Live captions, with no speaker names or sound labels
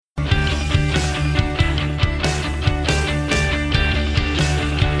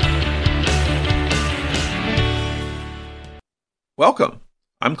Welcome.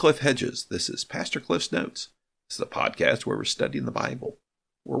 I'm Cliff Hedges. This is Pastor Cliff's Notes. This is a podcast where we're studying the Bible.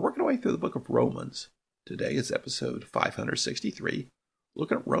 We're working our way through the book of Romans. Today is episode 563,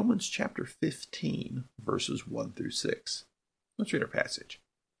 looking at Romans chapter 15, verses 1 through 6. Let's read our passage.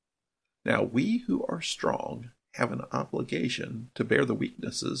 Now we who are strong have an obligation to bear the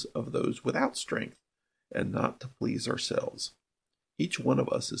weaknesses of those without strength, and not to please ourselves. Each one of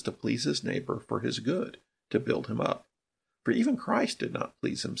us is to please his neighbor for his good, to build him up. For even Christ did not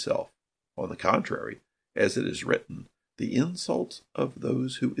please himself. On the contrary, as it is written, the insults of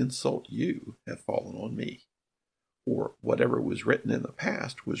those who insult you have fallen on me. For whatever was written in the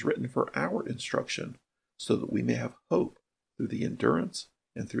past was written for our instruction, so that we may have hope through the endurance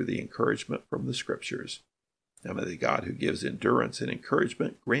and through the encouragement from the Scriptures. Now may the God who gives endurance and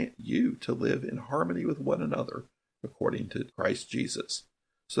encouragement grant you to live in harmony with one another, according to Christ Jesus,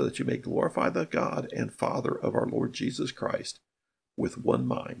 so that you may glorify the God and Father of our Lord Jesus Christ with one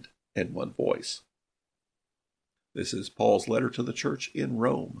mind and one voice. This is Paul's letter to the church in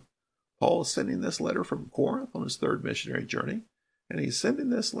Rome. Paul is sending this letter from Corinth on his third missionary journey, and he's sending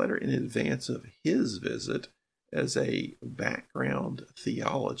this letter in advance of his visit as a background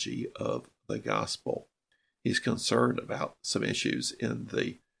theology of the gospel. He's concerned about some issues in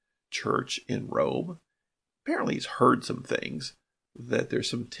the church in Rome. Apparently he's heard some things, that there's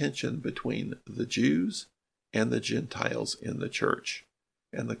some tension between the Jews and the Gentiles in the church.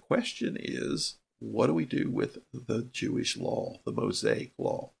 And the question is, what do we do with the Jewish law, the Mosaic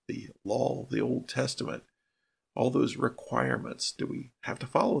law, the law of the Old Testament? All those requirements, do we have to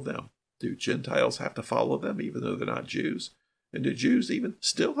follow them? Do Gentiles have to follow them even though they're not Jews? And do Jews even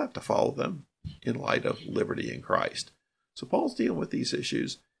still have to follow them in light of liberty in Christ? So Paul's dealing with these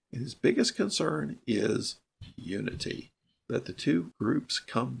issues, and his biggest concern is unity. That the two groups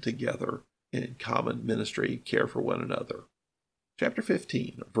come together in common ministry, care for one another. Chapter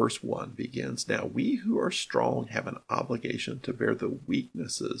 15, verse 1 begins, Now we who are strong have an obligation to bear the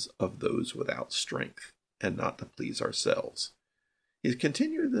weaknesses of those without strength, and not to please ourselves. He's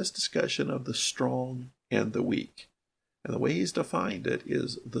continuing this discussion of the strong and the weak. And the way he's defined it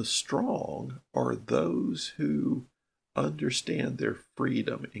is the strong are those who understand their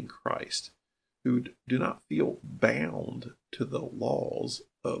freedom in Christ, who do not feel bound to the laws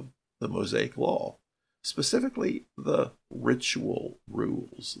of the Mosaic law, specifically the ritual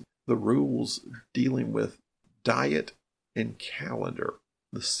rules, the rules dealing with diet and calendar,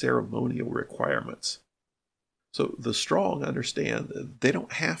 the ceremonial requirements. So the strong understand that they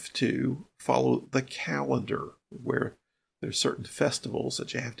don't have to follow the calendar where there's certain festivals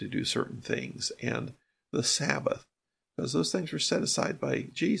that you have to do certain things, and the Sabbath, because those things were set aside by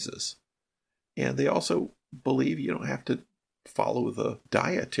Jesus. And they also believe you don't have to follow the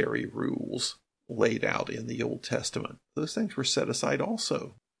dietary rules laid out in the Old Testament. Those things were set aside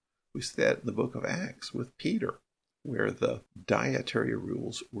also. We see that in the book of Acts with Peter, where the dietary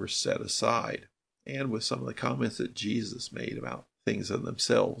rules were set aside, and with some of the comments that Jesus made about things in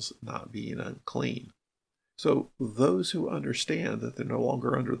themselves not being unclean. So those who understand that they're no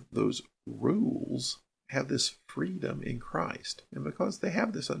longer under those rules have this freedom in Christ. And because they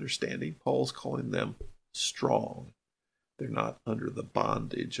have this understanding, Paul's calling them strong. They're not under the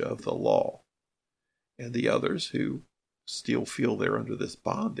bondage of the law. And the others who still feel they're under this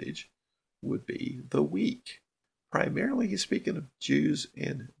bondage would be the weak. Primarily, he's speaking of Jews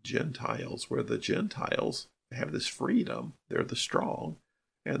and Gentiles, where the Gentiles have this freedom, they're the strong,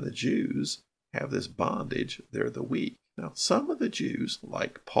 and the Jews have this bondage, they're the weak. Now, some of the Jews,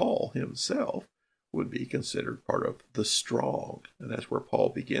 like Paul himself, would be considered part of the strong. And that's where Paul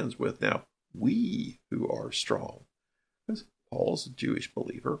begins with, now, we who are strong. Because Paul's a Jewish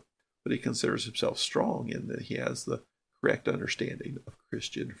believer, but he considers himself strong in that he has the correct understanding of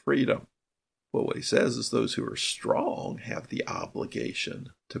Christian freedom. Well, what he says is those who are strong have the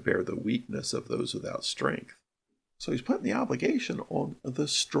obligation to bear the weakness of those without strength. So he's putting the obligation on the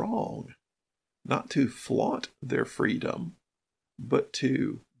strong, not to flaunt their freedom, but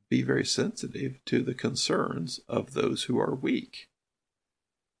to be very sensitive to the concerns of those who are weak.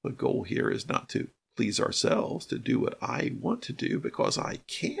 The goal here is not to please ourselves, to do what I want to do because I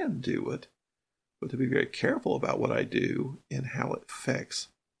can do it, but to be very careful about what I do and how it affects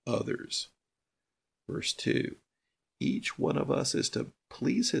others. Verse 2, each one of us is to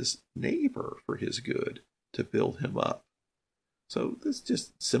please his neighbor for his good, to build him up. So this is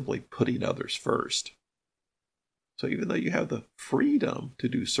just simply putting others first. So even though you have the freedom to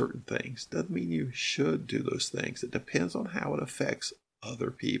do certain things, doesn't mean you should do those things. It depends on how it affects other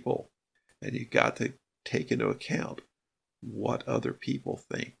people. And you've got to take into account what other people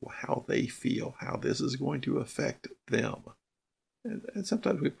think, how they feel, how this is going to affect them. And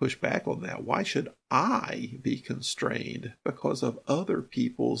sometimes we push back on that. Why should I be constrained because of other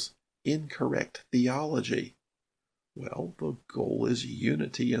people's incorrect theology? Well, the goal is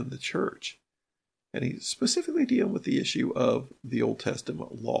unity in the church. And he's specifically dealing with the issue of the Old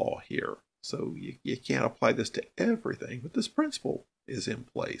Testament law here. So you can't apply this to everything, but this principle is in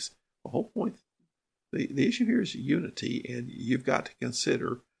place. The whole point, the issue here is unity, and you've got to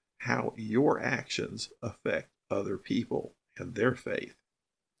consider how your actions affect other people and their faith.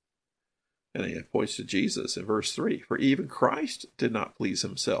 And it points to Jesus in verse 3. For even Christ did not please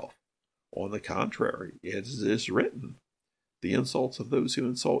himself. On the contrary, it is written, the insults of those who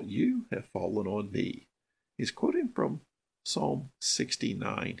insult you have fallen on me. He's quoting from Psalm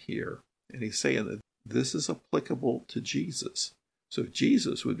 69 here. And he's saying that this is applicable to Jesus. So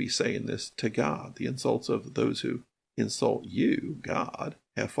Jesus would be saying this to God. The insults of those who insult you, God,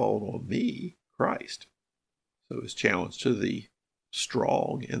 have fallen on me, Christ. So his challenge to the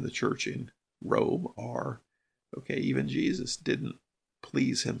strong in the church in Rome are, okay, even Jesus didn't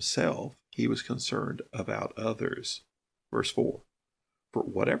please himself. He was concerned about others. Verse 4, for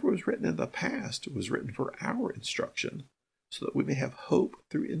whatever was written in the past was written for our instruction, so that we may have hope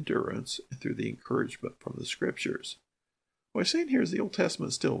through endurance and through the encouragement from the Scriptures. What I'm saying here is the Old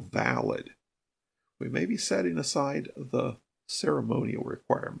Testament is still valid. We may be setting aside the ceremonial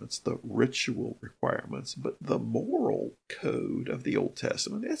requirements, the ritual requirements, but the moral code of the Old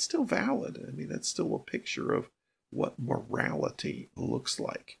Testament, it's still valid. I mean, that's still a picture of what morality looks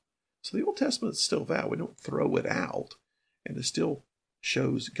like. So the Old Testament is still valid. We don't throw it out, and it still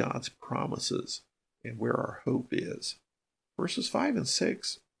shows God's promises and where our hope is. Verses 5 and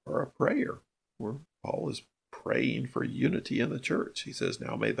 6 are a prayer where Paul is praying for unity in the church. He says,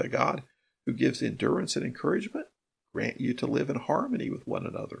 now may the God who gives endurance and encouragement grant you to live in harmony with one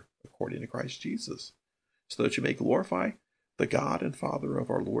another, according to Christ Jesus, so that you may glorify the God and Father of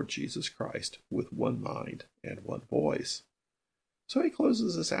our Lord Jesus Christ with one mind and one voice. So he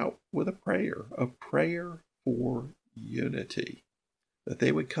closes this out with a prayer for unity, that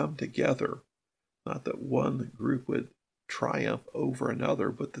they would come together, not that one group would triumph over another,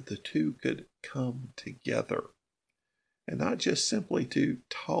 but that the two could come together. And not just simply to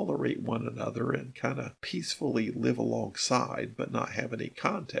tolerate one another and kind of peacefully live alongside, but not have any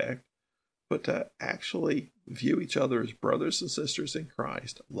contact, but to actually view each other as brothers and sisters in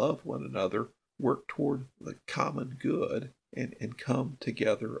Christ, love one another, work toward the common good, and come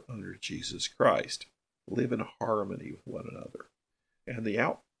together under Jesus Christ. Live in harmony with one another. And the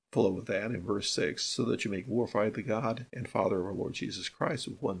outflow of that in verse 6, so that you may glorify the God and Father of our Lord Jesus Christ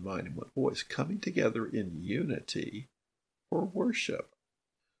with one mind and one voice, coming together in unity for worship.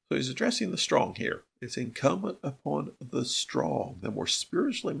 So he's addressing the strong here. It's incumbent upon the strong, the more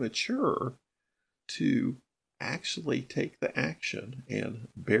spiritually mature, to actually take the action and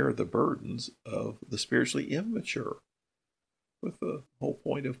bear the burdens of the spiritually immature, with the whole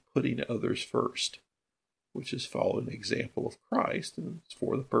point of putting others first, which is following the example of Christ, and it's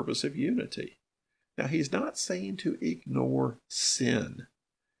for the purpose of unity. Now, he's not saying to ignore sin.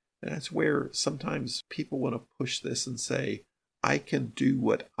 And that's where sometimes people want to push this and say, I can do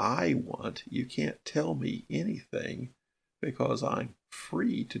what I want. You can't tell me anything because I'm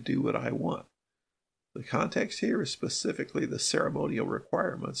free to do what I want. The context here is specifically the ceremonial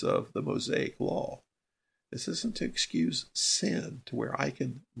requirements of the Mosaic Law. This isn't to excuse sin to where I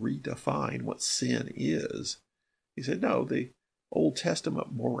can redefine what sin is. He said, no, the Old Testament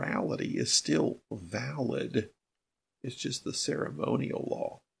morality is still valid. It's just the ceremonial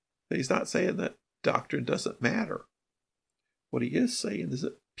law. He's not saying that doctrine doesn't matter. What he is saying is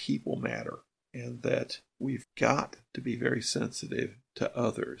that people matter, and that we've got to be very sensitive to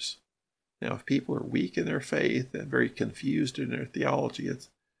others. Now, if people are weak in their faith and very confused in their theology, it's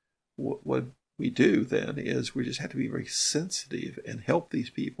what we do then is we just have to be very sensitive and help these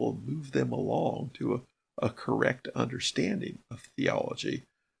people, move them along to a correct understanding of theology.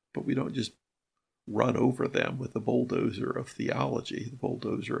 But we don't just run over them with the bulldozer of theology, the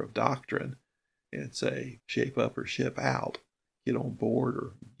bulldozer of doctrine, and say, shape up or ship out, get on board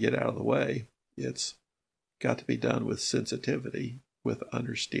or get out of the way. It's got to be done with sensitivity, with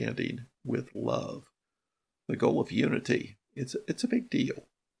understanding, with love. The goal of unity, it's a big deal.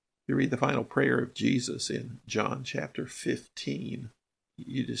 You read the final prayer of Jesus in John chapter 15,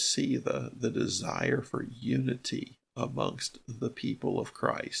 you just see the desire for unity amongst the people of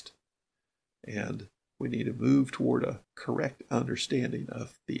Christ. And we need to move toward a correct understanding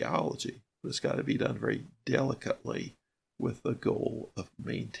of theology, but it's got to be done very delicately with the goal of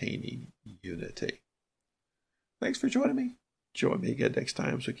maintaining unity. Thanks for joining me. Join me again next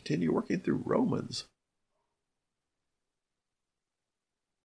time as we continue working through Romans.